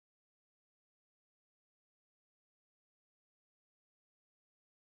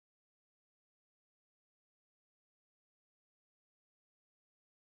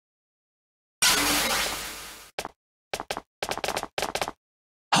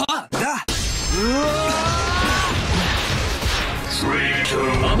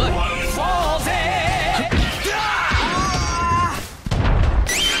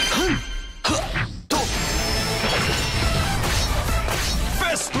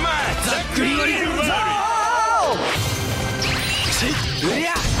ざっくり割りうり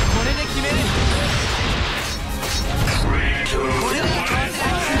ゃこれで決める。これでかわせない。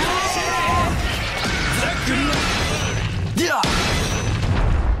ざっくり割りでは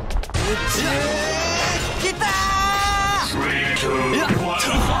きたー。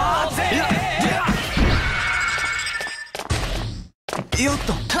よっ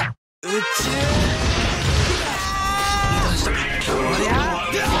と覚悟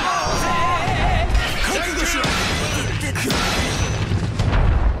しろ。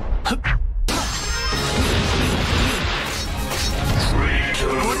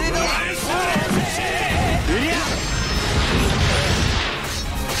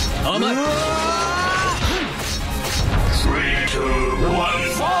甘い。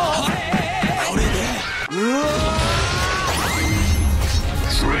これで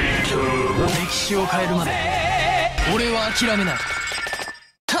歴史を変えるまで俺は諦めない。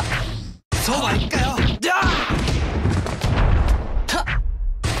そうはいっかよ。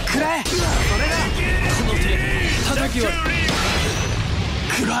くらえ。それだ。この手叩き割り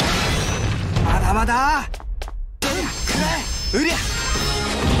くらえ。まだまだくらえ。うりゃ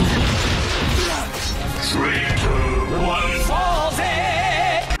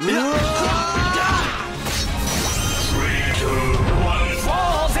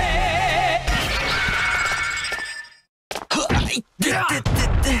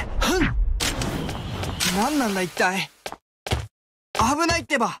何なんだ一体。危ないっ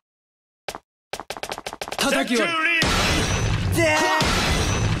てば。叩き割り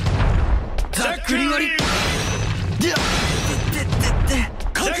ざっくり割り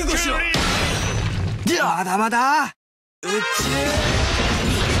覚悟しろ。まだまだこの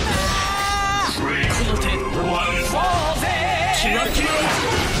手キワキワ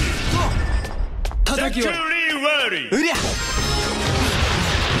叩き割りうりゃ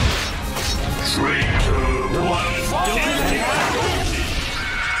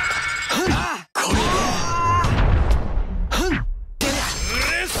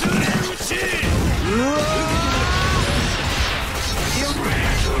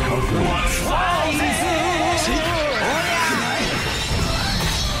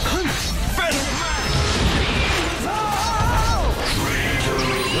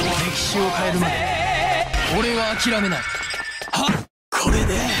歴史を変えるまで俺は諦めない。はっこれで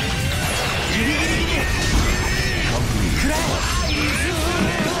ギリギリにくらえ。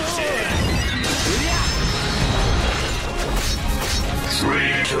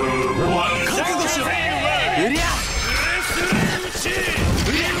覚悟しろ。うりゃ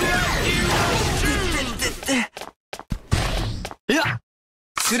いや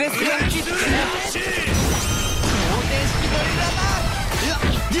スレスレキック方程式ドリルだな。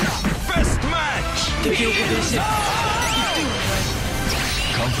敵を固定して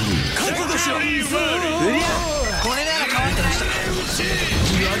覚悟しろ。うりゃこれなら変わってない。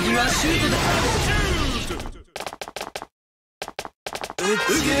ギワギワシュートだ。受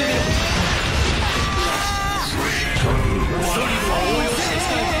けてみろ。ソリルは応用して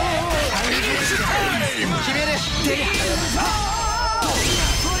使えて決める。出りゃ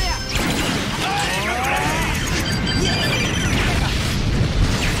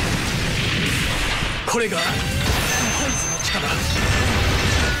これがファイズの力。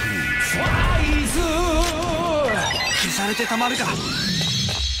ファイズ消されてたまるか。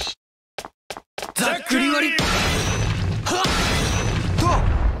ざっくり割りはっ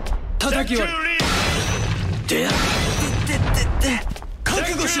と叩き割りで覚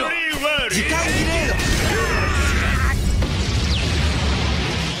悟しろ。時間ディレード。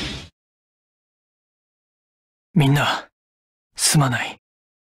みんなすまない。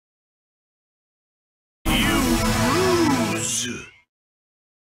You lose.